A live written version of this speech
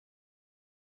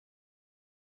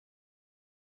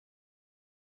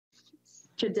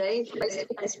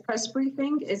Today's press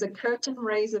briefing is a curtain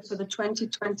raiser for the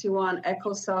 2021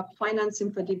 ECOSOC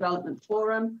Financing for Development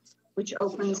Forum, which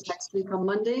opens next week on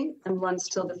Monday and runs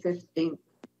till the 15th.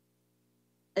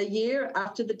 A year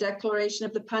after the declaration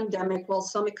of the pandemic, while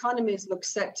some economies look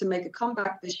set to make a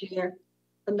comeback this year,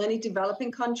 for many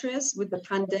developing countries, with the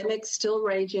pandemic still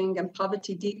raging and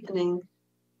poverty deepening,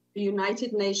 the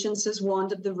United Nations has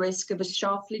warned of the risk of a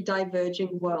sharply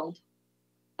diverging world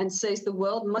and says the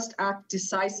world must act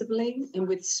decisively and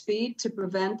with speed to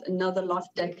prevent another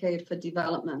lost decade for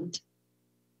development.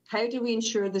 How do we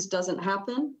ensure this doesn't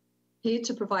happen? Here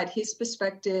to provide his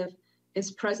perspective is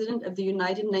President of the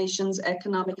United Nations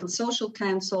Economic and Social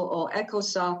Council, or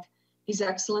ECOSOC, His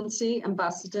Excellency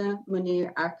Ambassador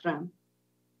Munir Akram.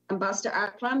 Ambassador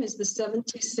Akram is the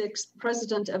 76th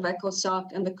President of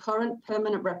ECOSOC and the current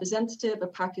permanent representative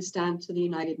of Pakistan to the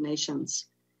United Nations.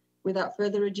 Without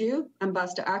further ado,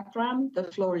 Ambassador Akram, the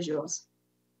floor is yours.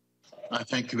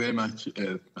 Thank you very much,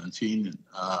 Francine,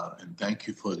 and thank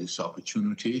you for this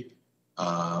opportunity.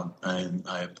 And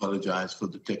I apologize for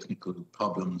the technical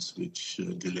problems which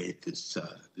delayed this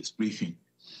briefing.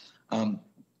 The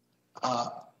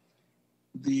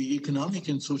Economic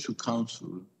and Social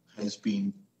Council has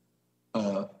been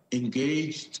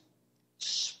engaged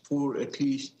for at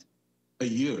least a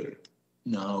year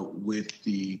now with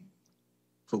the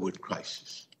COVID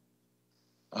crisis.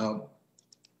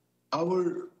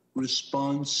 Our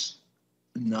response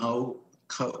now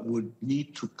would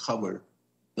need to cover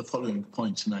the following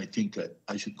points, and I think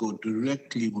I should go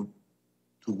directly to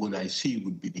what I see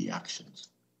would be the actions.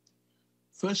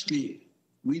 Firstly,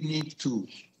 we need to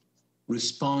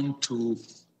respond to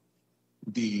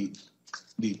the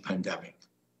pandemic.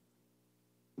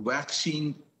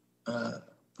 Vaccine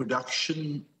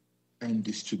production and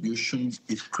distribution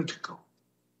is critical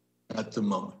at the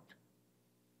moment.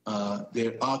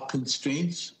 There are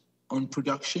constraints on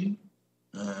production,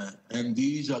 and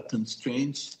these are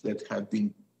constraints that have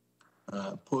been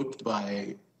put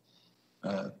by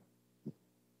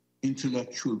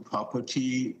intellectual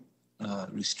property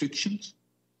restrictions,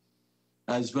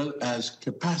 as well as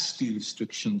capacity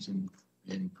restrictions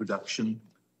in production,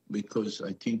 because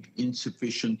I think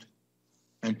insufficient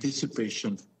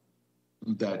anticipation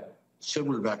that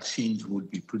several vaccines would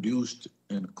be produced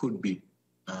and could be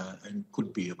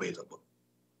available.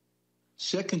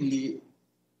 Secondly,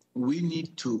 we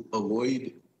need to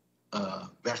avoid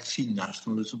vaccine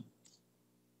nationalism,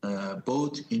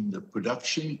 both in the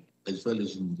production as well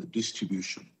as in the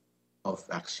distribution of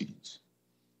vaccines.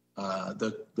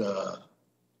 The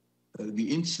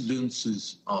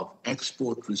incidences of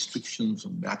export restrictions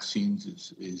on vaccines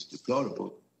is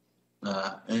deplorable,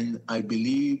 and I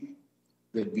believe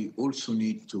that we also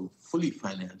need to fully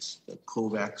finance the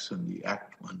COVAX and the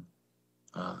Act 1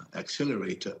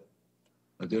 accelerator.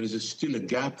 There is still a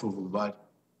gap of about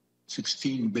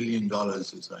 $16 billion,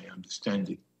 as I understand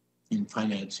it, in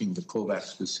financing the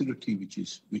COVAX facility,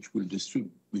 which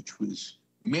was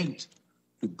meant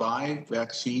to buy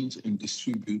vaccines and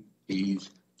distribute these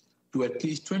to at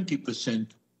least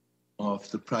 20%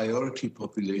 of the priority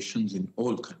populations in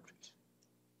all countries.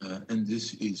 And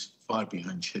this is far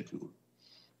behind schedule.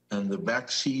 And the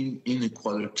vaccine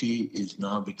inequality is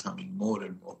now becoming more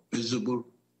and more visible.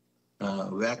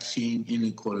 Vaccine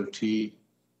inequality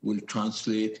will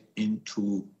translate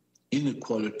into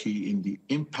inequality in the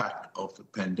impact of the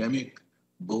pandemic,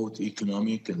 both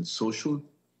economic and social,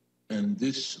 and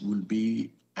this will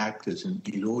act as an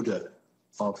eroder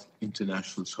of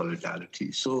international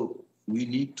solidarity. So we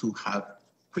need to have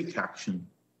quick action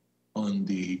on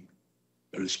the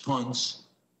response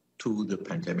to the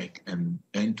pandemic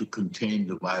and to contain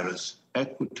the virus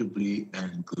equitably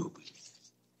and globally.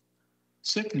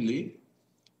 Secondly,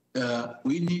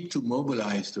 we need to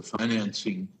mobilize the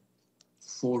financing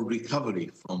for recovery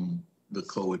from the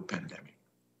COVID pandemic.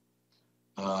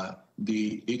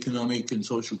 The Economic and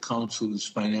Social Council's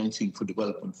Financing for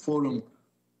Development Forum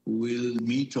will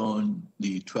meet on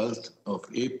the 12th of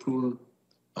April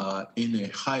in a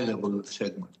high-level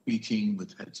segment meeting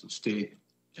with heads of state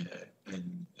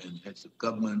and heads of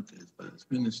government, as well as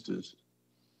ministers.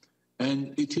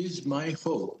 And it is my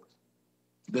hope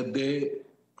that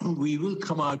we will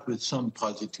come out with some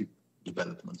positive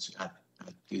developments at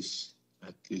this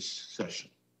session.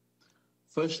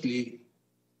 Firstly,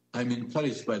 I'm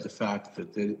encouraged by the fact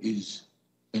that there is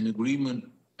an agreement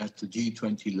at the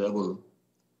G20 level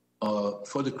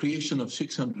for the creation of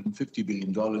 $650 billion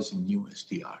in new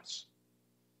SDRs.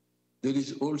 There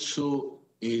is also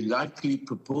a likely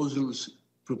proposal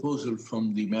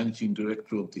from the managing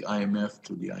director of the IMF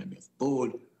to the IMF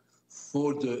board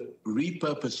for the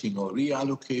repurposing or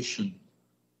reallocation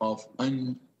of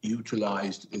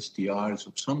unutilized SDRs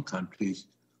of some countries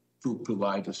to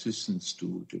provide assistance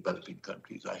to developing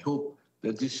countries. I hope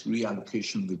that this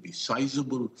reallocation will be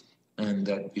sizable and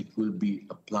that it will be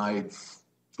applied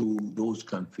to those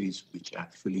countries which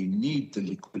actually need the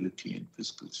liquidity and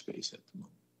fiscal space at the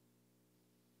moment.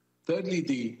 Thirdly,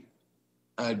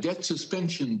 the debt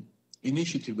suspension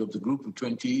initiative of the Group of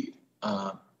 20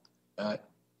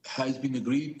 has been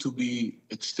agreed to be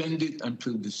extended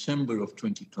until December of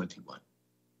 2021.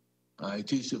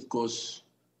 It is, of course,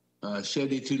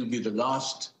 said it will be the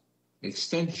last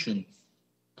extension,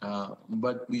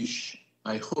 but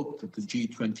I hope that the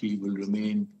G20 will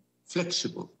remain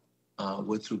flexible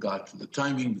with regard to the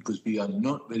timing, because we are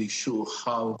not very sure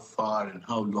how far and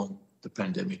how long the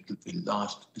pandemic will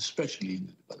last, especially in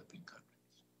the developing countries.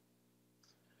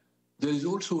 There is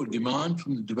also a demand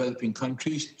from the developing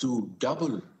countries to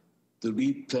double the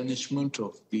replenishment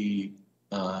of the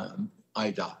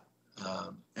IDA,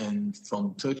 and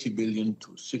from 30 billion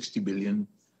to 60 billion.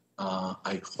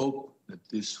 I hope that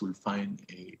this will find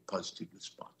a positive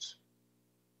response.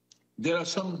 There are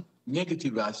some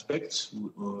negative aspects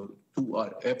to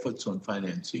our efforts on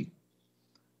financing.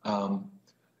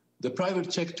 The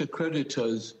private sector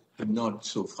creditors have not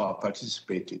so far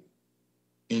participated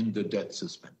in the debt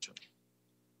suspension,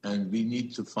 and we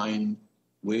need to find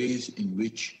ways in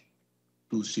which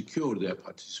to secure their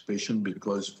participation,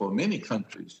 because for many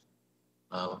countries,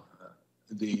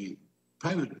 the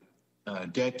private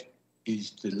debt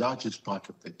is the largest part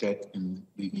of the debt, and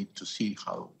we need to see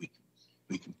how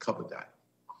we can cover that.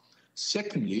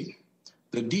 Secondly,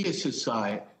 the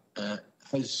DSSI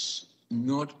has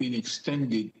not been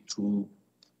extended to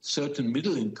certain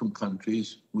middle-income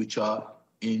countries which are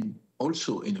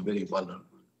also in a very vulnerable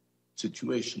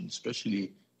situation,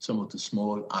 especially some of the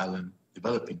small island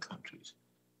developing countries.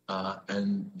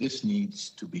 And this needs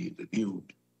to be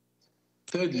reviewed.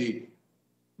 Thirdly,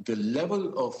 the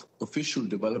level of official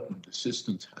development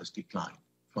assistance has declined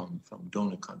from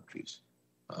donor countries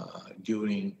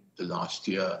during the last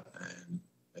year, and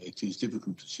it is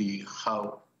difficult to see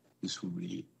how this will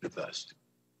be reversed.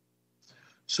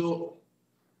 So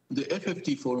the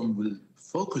FFT Forum will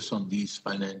focus on these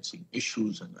financing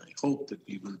issues, and I hope that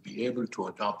we will be able to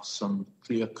adopt some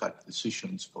clear-cut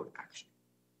decisions for action.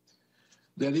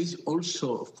 There is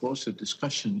also, of course, a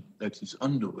discussion that is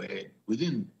underway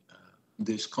within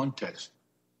this context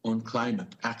on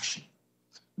climate action,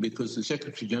 because the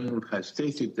Secretary General has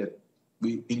stated that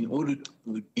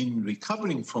in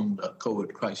recovering from the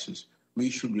COVID crisis, we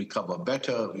should recover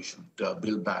better, we should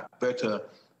build back better,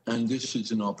 and this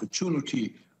is an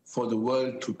opportunity for the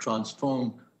world to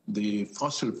transform the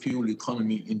fossil fuel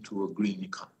economy into a green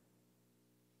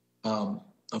economy.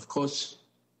 Of course,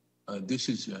 this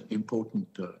is an important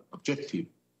objective,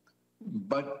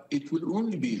 but it will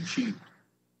only be achieved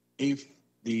if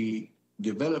the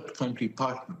developed country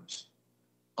partners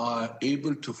are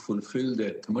able to fulfill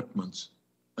their commitments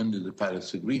under the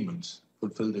Paris agreements,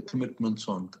 fulfill their commitments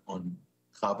on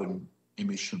carbon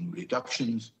emission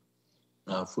reductions,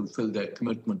 fulfill their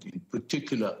commitment in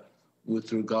particular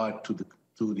with regard to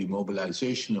the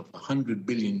mobilization of $100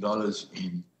 billion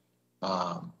in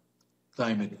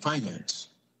climate finance,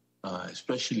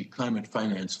 especially climate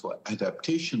finance for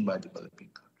adaptation by developing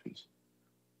countries,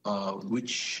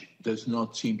 which does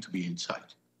not seem to be in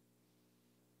sight.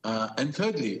 And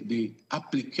thirdly, the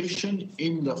application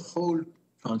in the whole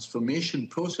transformation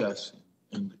process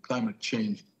and the climate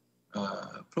change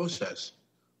process,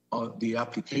 the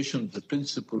application of the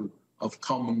principle of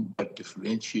common but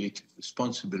differentiated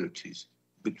responsibilities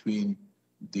between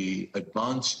the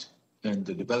advanced and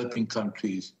the developing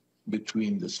countries,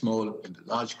 between the small and the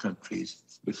large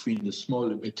countries, between the small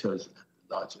emitters and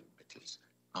the larger emitters.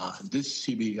 This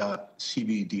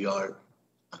CBDR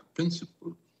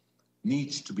principle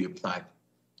needs to be applied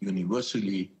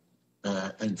universally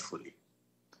and fully.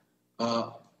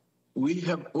 We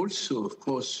have also, of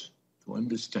course, to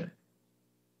understand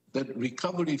that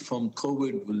recovery from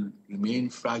COVID will remain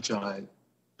fragile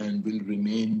and will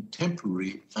remain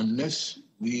temporary unless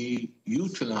we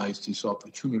utilize this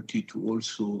opportunity to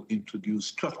also introduce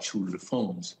structural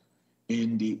reforms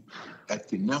at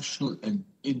the national and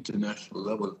international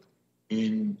level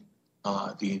in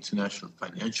the international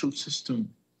financial system,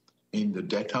 in the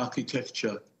debt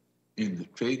architecture, in the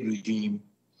trade regime,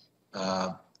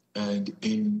 and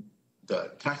in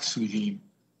the tax regime.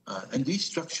 And these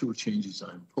structural changes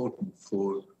are important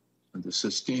for the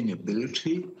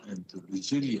sustainability and the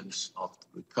resilience of the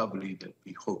recovery that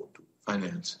we hope to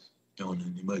finance on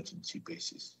an emergency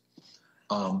basis.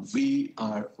 We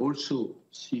are also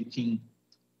seeking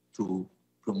to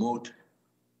promote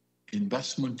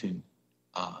investment in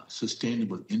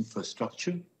sustainable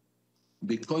infrastructure,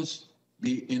 because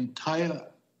the entire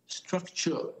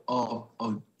structure of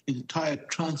entire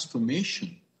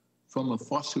transformation from a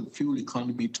fossil fuel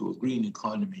economy to a green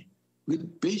economy will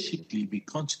basically be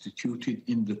constituted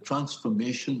in the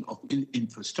transformation of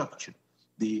infrastructure,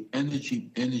 the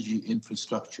energy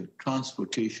infrastructure,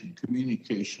 transportation,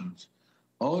 communications,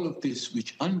 all of this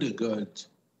which undergirds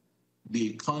the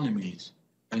economies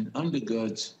and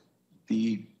undergirds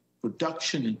the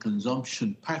production and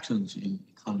consumption patterns in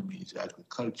economies,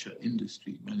 agriculture,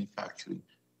 industry, manufacturing.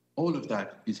 All of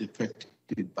that is affected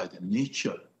by the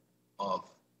nature of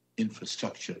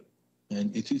infrastructure.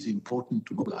 And it is important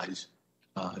to mobilize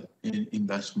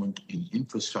investment in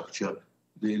infrastructure.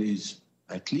 There is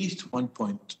at least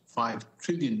 $1.5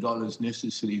 trillion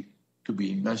necessary to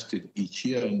be invested each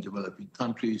year in developing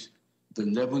countries. The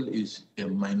level is a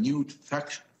minute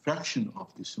fraction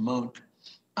of this amount.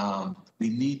 We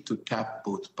need to tap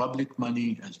both public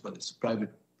money as well as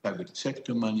private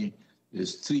sector money.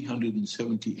 There's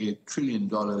 $378 trillion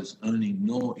earning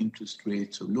no interest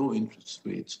rates or low interest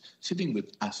rates, sitting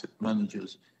with asset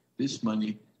managers. This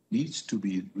money needs to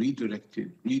be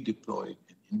redirected, redeployed,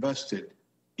 and invested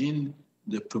in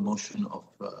the promotion of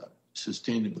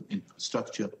sustainable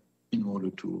infrastructure in order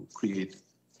to create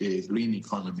a green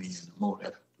economy and a more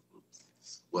equitable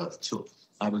world. So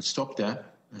I will stop there,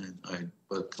 and I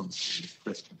welcome any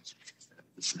questions.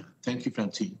 Thank you,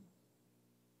 Francine.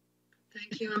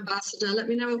 Thank you, Ambassador. Let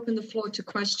me now open the floor to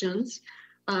questions.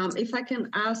 If I can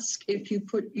ask if you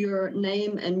put your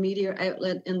name and media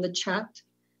outlet in the chat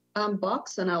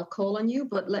box, and I'll call on you.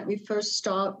 But let me first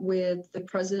start with the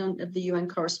President of the UN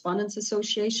Correspondents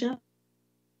Association.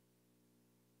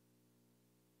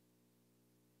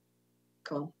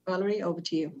 Cool. Valerie, over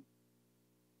to you.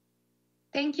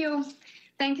 Thank you.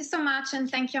 Thank you so much, and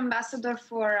thank you, Ambassador,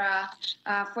 for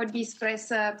this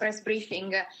press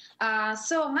briefing.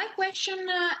 So my question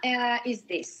is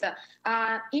this.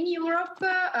 In Europe,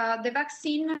 the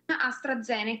vaccine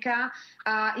AstraZeneca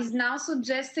is now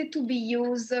suggested to be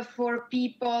used for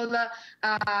people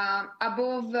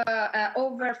above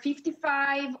over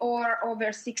 55 or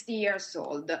over 60 years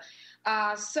old.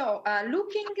 So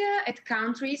looking at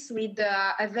countries with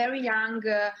a very young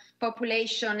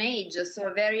population age, so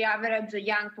a very average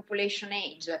young population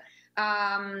age,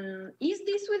 is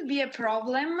this would be a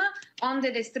problem on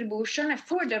the distribution, a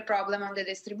further problem on the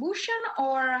distribution,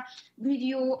 or did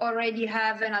you already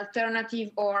have an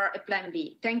alternative or a plan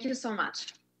B? Thank you so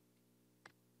much.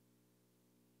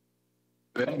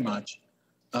 Very much.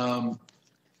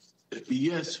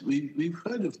 Yes, we've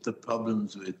heard of the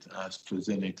problems with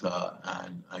AstraZeneca,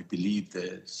 and I believe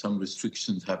that some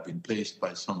restrictions have been placed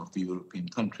by some of the European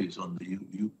countries on the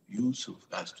use of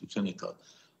AstraZeneca.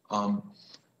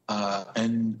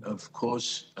 And of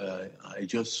course, I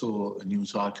just saw a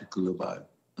news article about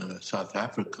South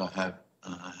Africa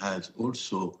has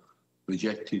also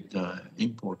rejected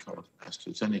import of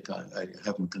AstraZeneca. I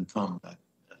haven't confirmed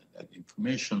that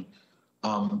information.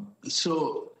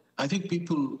 So I think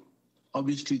people,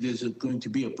 obviously, there's going to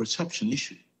be a perception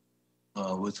issue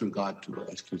with regard to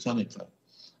AstraZeneca.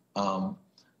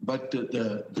 But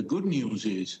the good news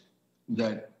is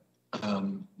that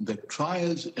the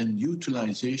trials and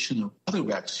utilization of other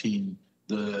vaccine,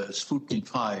 the Sputnik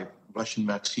V Russian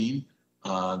vaccine,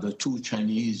 the 2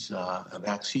 Chinese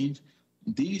vaccines,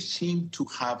 these seem to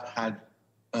have had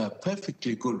a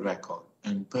perfectly good record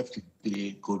and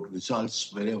perfectly good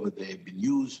results wherever they've been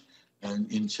used.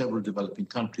 And in several developing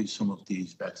countries, some of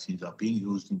these vaccines are being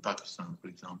used. In Pakistan, for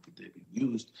example, they're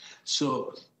being used.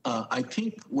 So I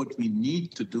think what we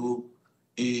need to do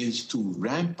is to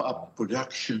ramp up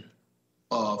production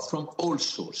from all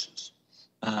sources.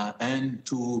 And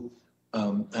to,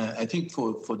 I think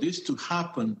for this to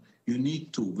happen, you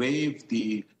need to waive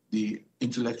the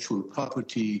intellectual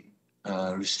property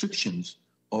restrictions,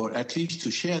 or at least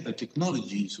to share the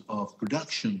technologies of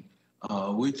production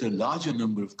with a larger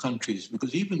number of countries,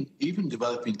 because even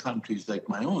developing countries like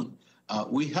my own,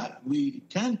 we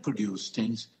can produce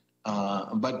things,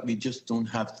 but we just don't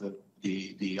have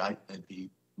the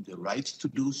rights to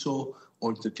do so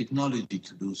or the technology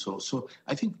to do so. So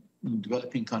I think in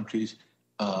developing countries,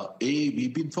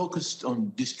 we've been focused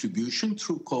on distribution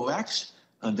through COVAX,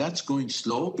 and that's going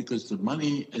slow because the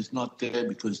money is not there,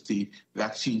 because the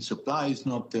vaccine supply is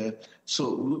not there.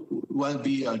 So while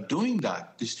we are doing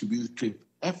that distributive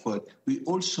effort, we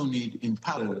also need in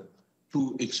parallel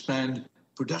to expand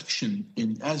production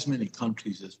in as many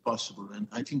countries as possible. And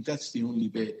I think that's the only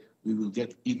way we will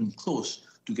get even close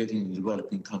to getting the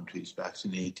developing countries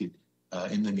vaccinated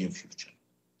in the near future.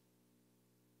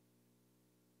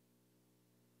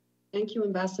 Thank you,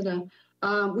 Ambassador.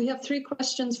 We have 3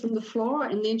 questions from the floor.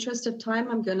 In the interest of time,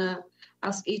 I'm going to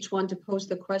ask each one to pose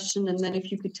the question, and then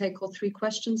if you could take all 3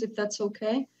 questions, if that's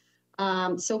okay.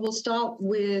 So we'll start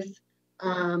with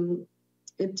Ibtisam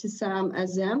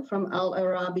Azam from Al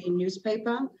Arabi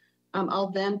newspaper.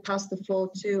 I'll then pass the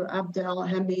floor to Abdel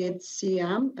Hamid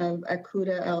Siam of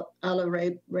Akuda Al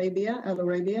Arabia,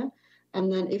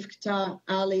 and then Iftar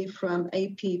Ali from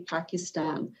AP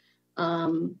Pakistan.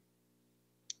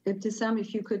 Ibtisam,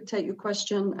 if you could take your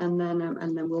question, and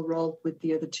then we'll roll with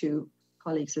the other 2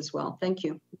 colleagues as well. Thank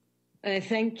you.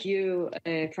 Thank you,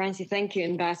 Francie. Thank you,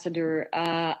 Ambassador.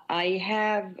 I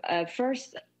have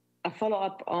first a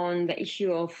follow-up on the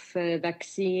issue of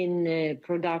vaccine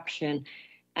production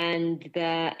and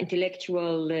the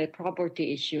intellectual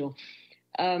property issue.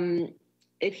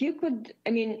 If you could,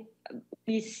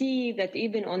 we see that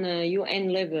even on a UN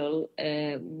level,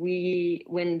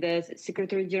 when the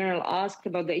Secretary General asked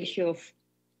about the issue of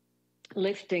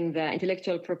lifting the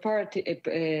intellectual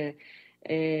property,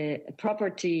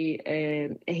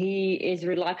 he is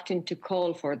reluctant to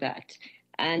call for that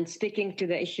and sticking to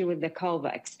the issue with the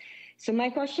COVAX. So my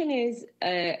question is,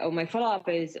 or my follow-up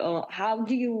is, how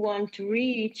do you want to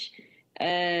reach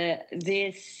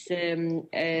this,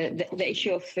 the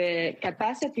issue of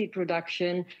capacity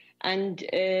production, and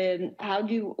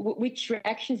which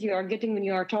reactions you are getting when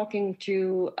you are talking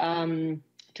to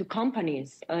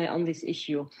companies on this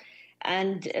issue?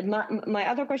 And my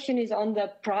other question is on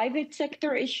the private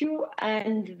sector issue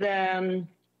and the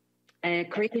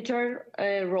creditor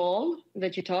role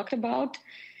that you talked about.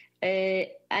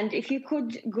 And if you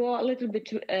could go a little bit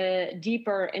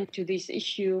deeper into this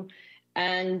issue,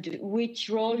 and which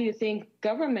role you think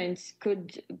governments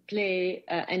could play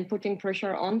in putting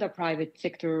pressure on the private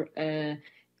sector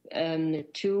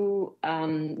to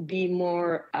be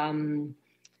more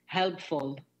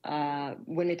helpful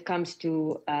when it comes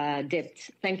to debt.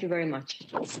 Thank you very much.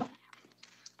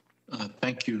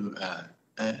 Thank you,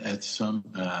 Edsam.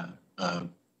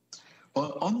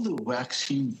 On the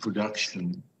vaccine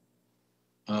production,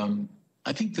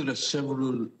 I think there are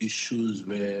several issues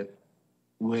where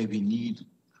we need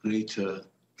greater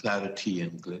clarity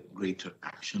and greater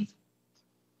action.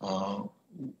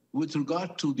 With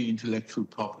regard to the intellectual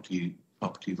property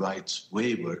rights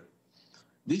waiver,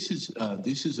 this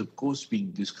is of course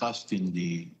being discussed in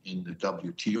the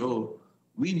WTO.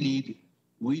 We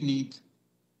need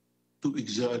to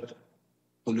exert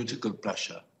political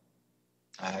pressure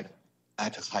at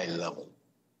a high level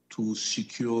to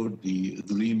secure the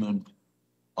agreement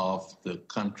of the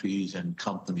countries and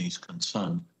companies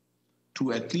concerned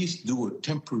to at least do a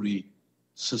temporary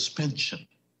suspension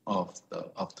of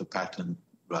the patent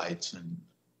rights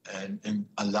and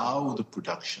allow the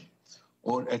production,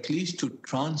 or at least to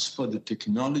transfer the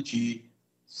technology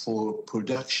for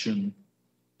production,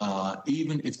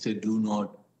 even if they do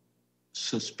not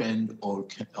suspend or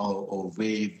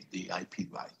waive the IP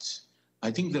rights.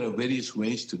 I think there are various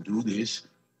ways to do this,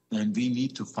 and we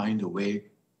need to find a way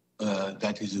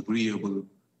that is agreeable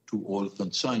to all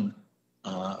concerned.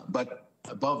 But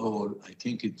above all, I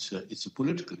think it's a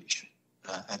political issue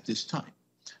at this time.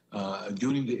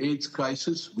 During the AIDS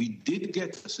crisis, we did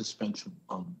get a suspension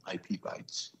on IP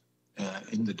rights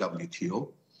in the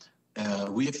WTO.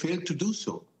 We have failed to do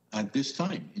so at this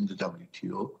time in the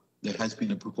WTO. There has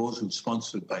been a proposal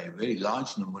sponsored by a very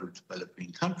large number of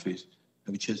developing countries,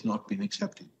 which has not been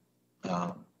accepted.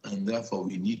 And therefore,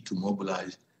 we need to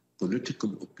mobilize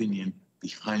political opinion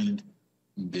behind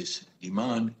this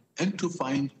demand and to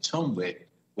find some way,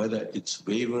 whether it's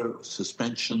waiver,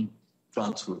 suspension,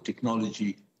 transfer of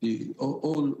technology,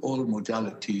 all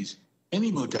modalities,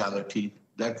 any modality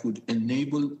that would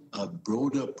enable a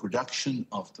broader production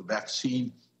of the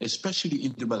vaccine, especially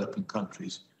in developing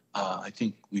countries. I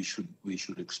think we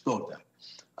should explore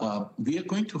that. We are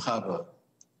going to have an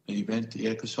event.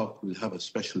 ECOSOC will have a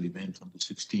special event on the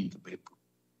 16th of April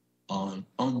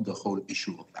on the whole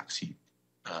issue of vaccine.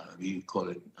 We call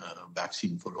it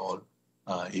Vaccine for All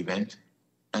event.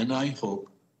 And I hope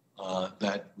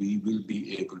that we will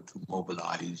be able to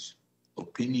mobilize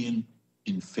opinion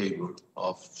in favor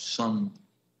of some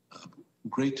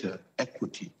greater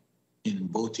equity in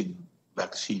both in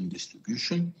vaccine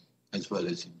distribution as well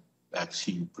as in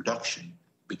vaccine production,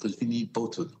 because we need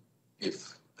both of them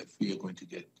if we are going to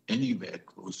get anywhere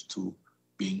close to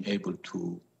being able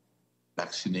to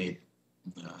vaccinate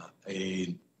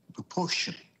a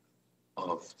proportion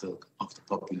of the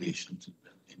populations in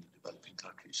the developing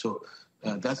countries. So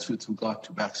that's with regard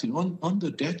to vaccine. On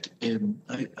the debt,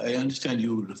 I understand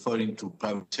you were referring to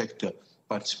private sector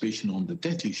participation on the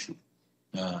debt issue,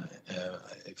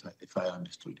 if I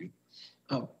understood you.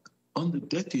 On the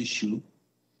debt issue,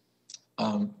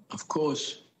 Of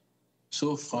course,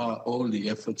 so far all the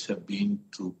efforts have been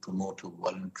to promote a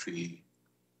voluntary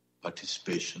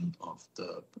participation of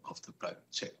the private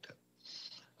sector.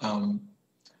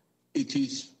 It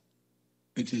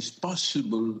is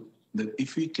possible that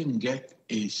if we can get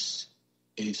a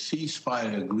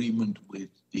ceasefire agreement with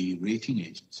the rating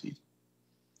agencies,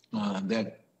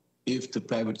 that if the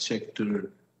private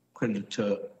sector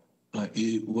creditor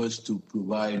was to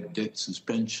provide debt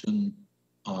suspension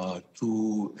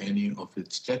to any of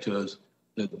its debtors,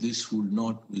 that this would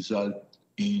not result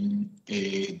in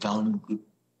a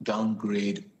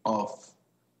downgrade of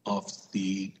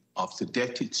the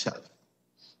debt itself,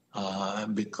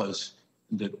 because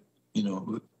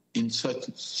in such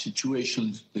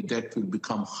situations the debt will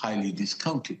become highly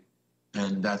discounted,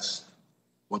 and that's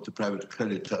what the private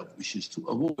creditor wishes to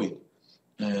avoid.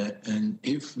 And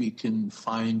if we can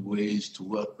find ways to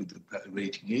work with the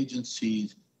rating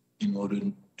agencies in order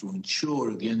to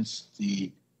ensure against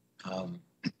the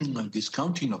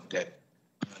discounting of debt,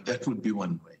 that would be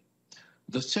one way.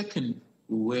 The second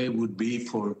way would be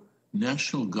for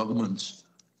national governments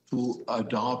to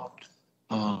adopt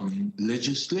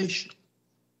legislation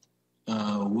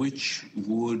which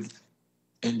would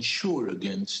ensure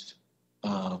against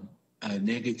a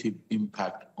negative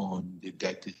impact on the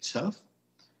debt itself,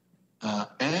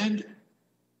 and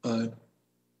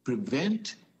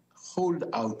prevent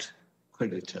holdout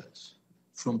creditors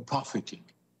from profiting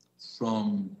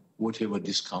from whatever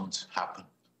discounts happen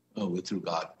with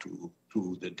regard to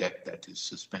the debt that is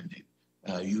suspended.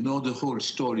 You know the whole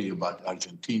story about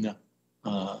Argentina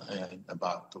and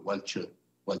about the vulture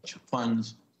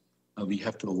funds. We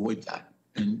have to avoid that.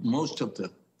 And most of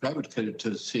the private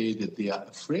creditors say that they are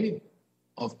afraid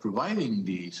of providing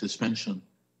the suspension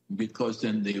because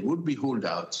then they would be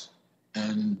holdouts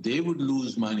and they would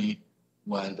lose money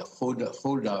while the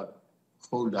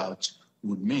holdouts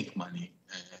would make money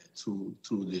through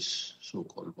this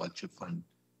so-called vulture fund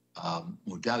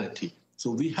modality.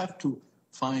 So we have to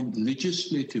find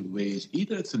legislative ways,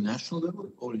 either at the national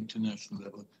level or international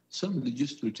level, some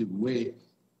legislative way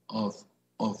of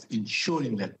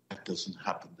ensuring that that doesn't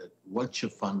happen, that vulture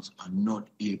funds are not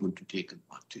able to take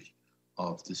advantage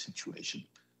of the situation.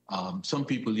 Some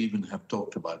people even have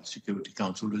talked about a Security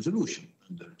Council resolution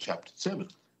under Chapter 7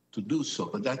 to do so,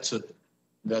 but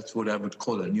that's what I would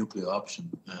call a nuclear option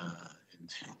in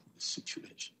this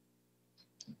situation.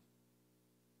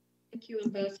 Thank you,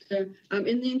 Ambassador.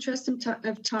 In the interest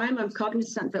of time, I'm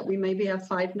cognizant that we maybe have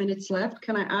 5 minutes left.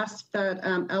 Can I ask that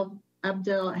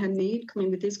Abdel Hamid come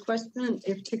in with his question?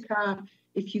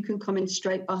 If you can come in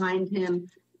straight behind him.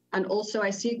 And also,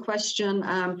 I see a question,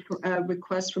 a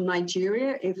request from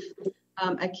Nigeria. If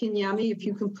Akinyami, if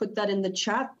you can put that in the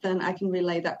chat, then I can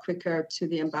relay that quicker to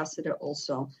the ambassador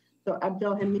also. So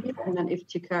Abdel Hamid, and then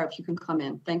Iftikhar, if you can come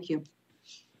in. Thank you.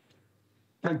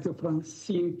 Thank you,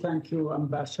 Francine. Thank you,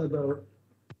 Ambassador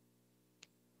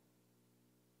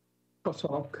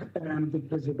ECOSOC. And the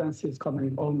presidency is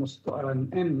coming almost to an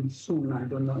end soon. I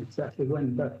don't know exactly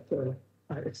when, but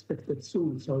I expect it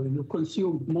soon. So you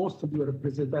consumed most of your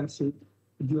presidency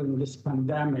during this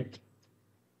pandemic.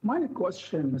 My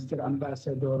question, Mr.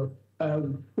 Ambassador,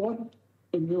 what,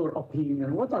 in your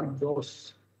opinion, what are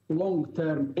those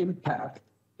long-term impact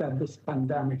that this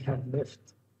pandemic has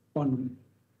left on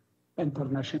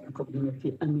international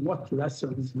community, and what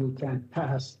lessons you can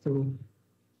pass to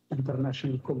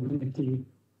international community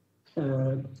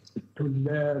to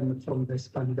learn from this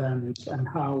pandemic, and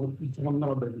how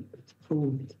vulnerable it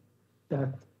proved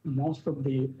that most of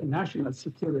the national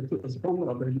security is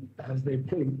vulnerable as they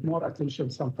pay more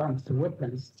attention sometimes to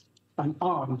weapons and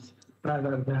arms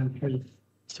rather than health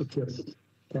security.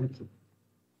 Thank you.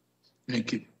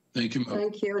 Thank you. Thank you.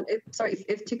 Thank you.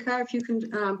 Iftikhar, if you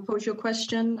can pose your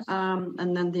question,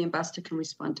 and then the ambassador can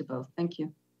respond to both. Thank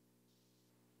you.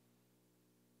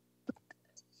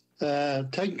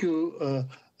 Thank you,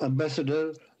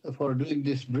 Ambassador, for doing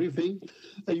this briefing.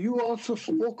 You also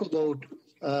spoke about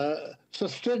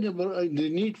the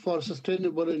need for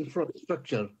sustainable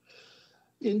infrastructure.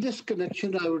 In this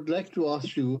connection, I would like to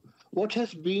ask you, what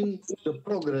has been the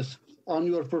progress on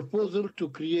your proposal to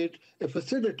create a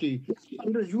facility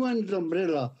under UN's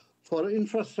umbrella for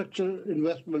infrastructure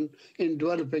investment in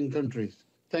developing countries?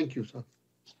 Thank you, sir.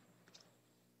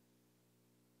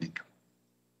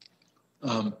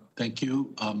 Thank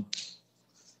you.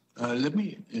 Let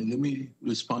me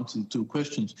respond to the two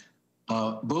questions,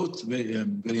 both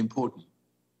very important.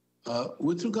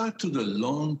 With regard to the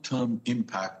long-term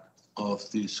impact of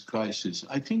this crisis,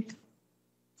 I think,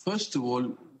 first of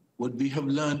all, what we have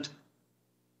learned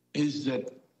is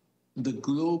that the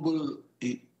global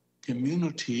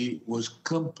community was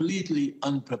completely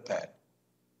unprepared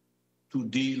to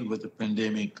deal with a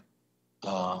pandemic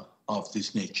of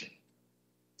this nature,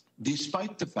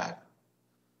 despite the fact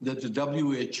that the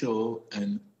WHO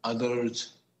and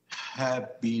others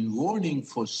have been warning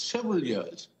for several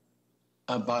years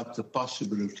about the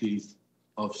possibility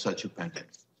of such a pandemic.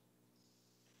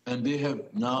 And they have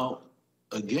now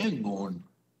again warned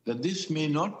that this may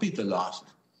not be the last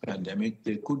pandemic.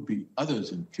 There could be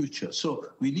others in future.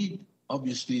 So we need,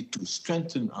 obviously, to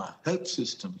strengthen our health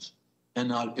systems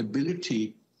and our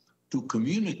ability to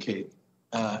communicate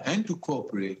and to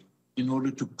cooperate in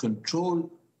order to control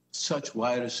such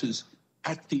viruses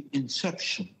at the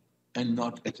inception and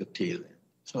not at the tail end.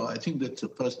 So I think that's the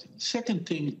first thing. Second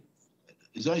thing,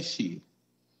 as I see it,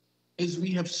 is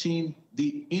we have seen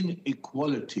the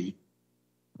inequality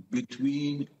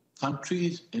between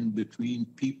countries and between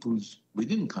peoples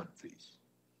within countries.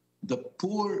 The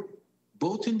poor,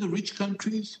 both in the rich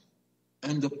countries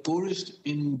and the poorest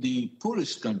in the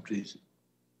poorest countries,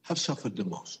 have suffered the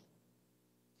most.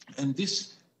 And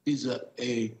this is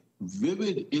a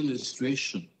vivid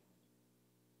illustration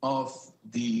of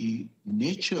the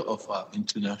nature of our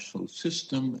international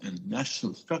system and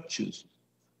national structures,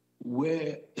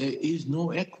 where there is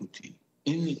no equity.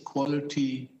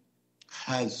 Inequality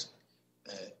has,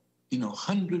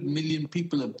 100 million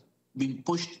people have been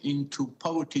pushed into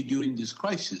poverty during this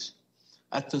crisis.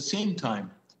 At the same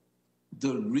time,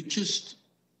 the richest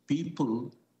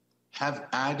people have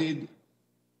added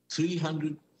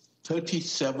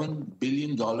 $337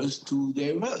 billion to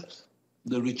their wealth,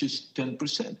 the richest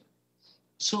 10%.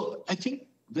 So I think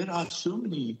there are so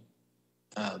many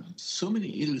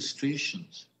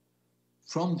illustrations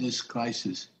from this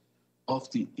crisis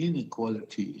of the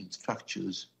inequality in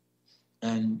structures.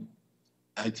 And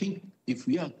I think if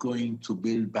we are going to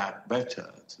build back better,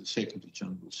 as the Secretary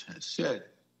General has said,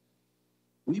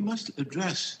 we must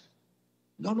address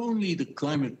not only the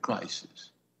climate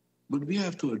crisis, but we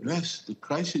have to address the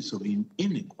crisis of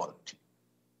inequality,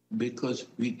 because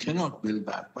we cannot build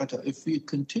back better if we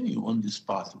continue on this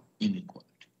path of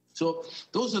inequality. So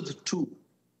those are the two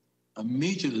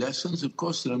major lessons. Of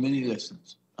course, there are many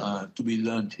lessons to be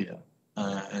learned here,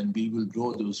 and we will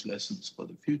draw those lessons for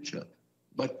the future.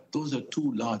 But those are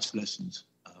two large lessons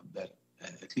that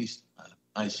at least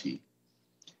I see.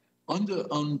 On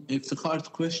Iftikhar's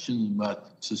question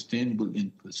about sustainable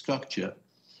infrastructure,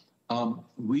 I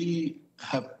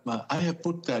have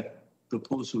put that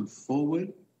proposal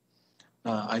forward.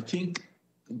 I think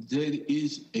there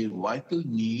is a vital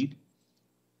need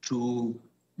to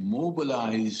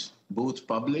mobilize both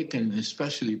public and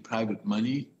especially private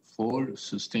money for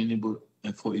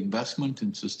investment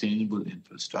in sustainable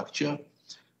infrastructure.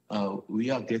 We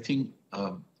are getting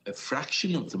a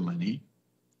fraction of the money.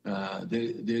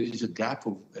 There is a gap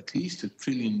of at least $1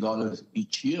 trillion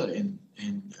each year in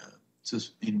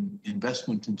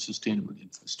investment in sustainable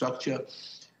infrastructure.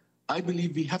 I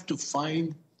believe we have to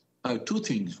find two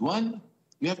things. One,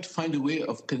 we have to find a way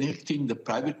of connecting the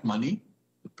private money,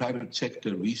 the private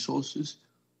sector resources,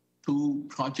 to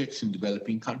projects in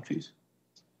developing countries.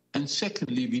 And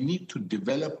secondly, we need to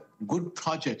develop good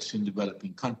projects in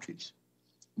developing countries.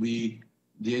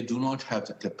 They do not have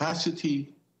the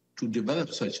capacity to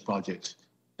develop such projects.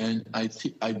 And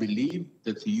I believe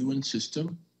that the UN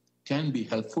system can be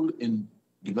helpful in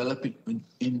developing,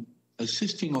 in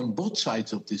assisting on both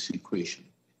sides of this equation,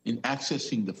 in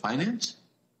accessing the finance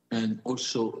and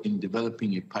also in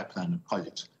developing a pipeline of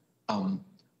projects.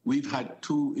 We've had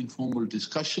two informal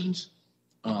discussions.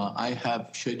 I have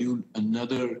scheduled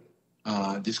another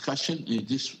discussion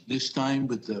this time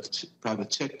with the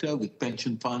private sector, with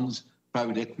pension funds,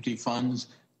 private equity funds,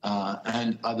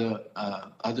 and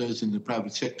others in the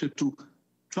private sector to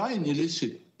try and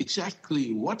elicit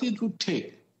exactly what it would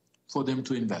take for them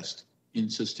to invest in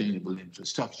sustainable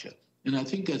infrastructure. And I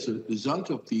think as a result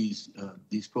of these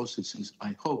processes,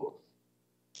 I hope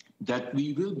that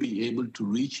we will be able to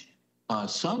reach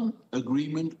some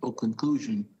agreement or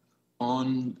conclusion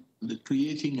on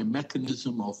creating a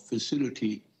mechanism of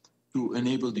facility to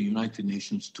enable the United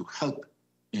Nations to help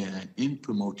in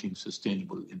promoting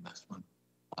sustainable investment,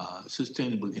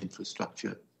 sustainable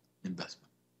infrastructure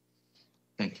investment.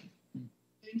 Thank you.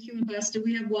 Thank you, Ambassador.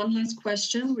 We have one last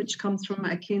question, which comes from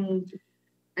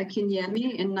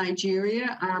Akinyemi in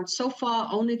Nigeria. So far,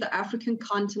 only the African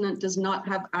continent does not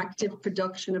have active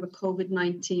production of a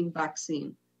COVID-19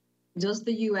 vaccine. Does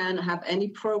the UN have any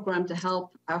program to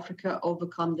help Africa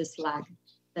overcome this lag?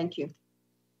 Thank you.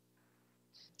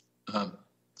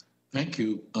 Thank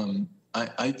you.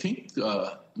 I think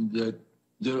that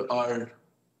there are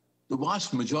the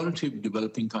vast majority of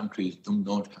developing countries do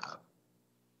not have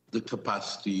the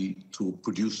capacity to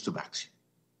produce the vaccine.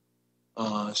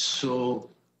 So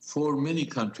for many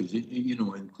countries,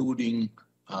 including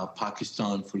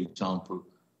Pakistan, for example,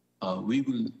 we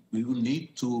will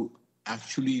need to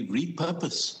actually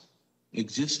repurpose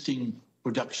existing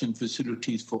production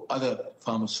facilities for other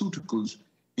pharmaceuticals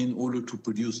in order to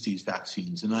produce these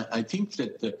vaccines. And I think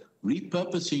that the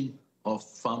repurposing of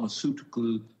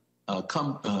pharmaceutical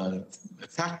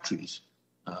factories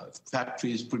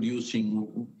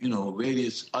producing,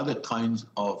 various other kinds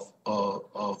of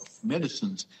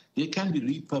medicines, they can be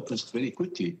repurposed very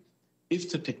quickly if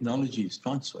the technology is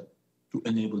transferred to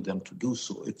enable them to do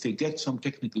so. If they get some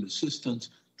technical assistance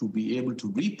to be able to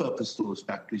repurpose those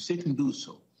factories, they can do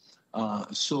so.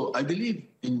 So I believe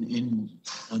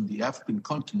on the African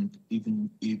continent, even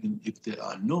if there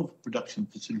are no production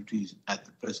facilities at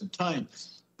the present time,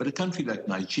 but a country like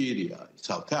Nigeria,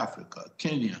 South Africa,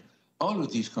 Kenya, all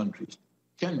of these countries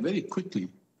can very quickly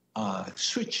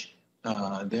switch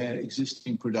their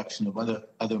existing production of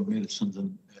other medicines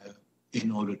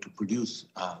in order to produce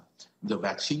the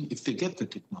vaccine if they get the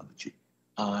technology.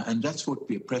 And that's what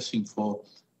we're pressing for.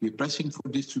 We're pressing for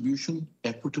distribution,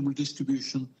 equitable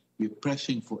distribution. We're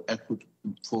pressing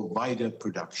for wider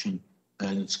production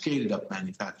and scaled-up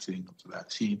manufacturing of the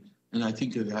vaccine. And I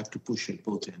think we have to push at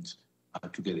both ends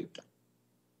to get it done.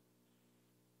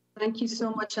 Thank you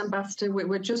so much, Ambassador.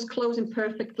 We're just closing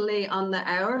perfectly on the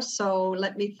hour. So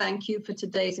let me thank you for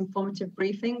today's informative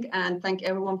briefing and thank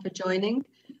everyone for joining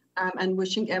and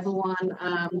wishing everyone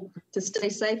to stay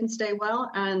safe and stay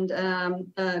well and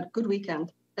a good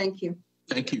weekend. Thank you.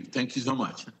 Thank you. Thank you so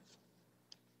much.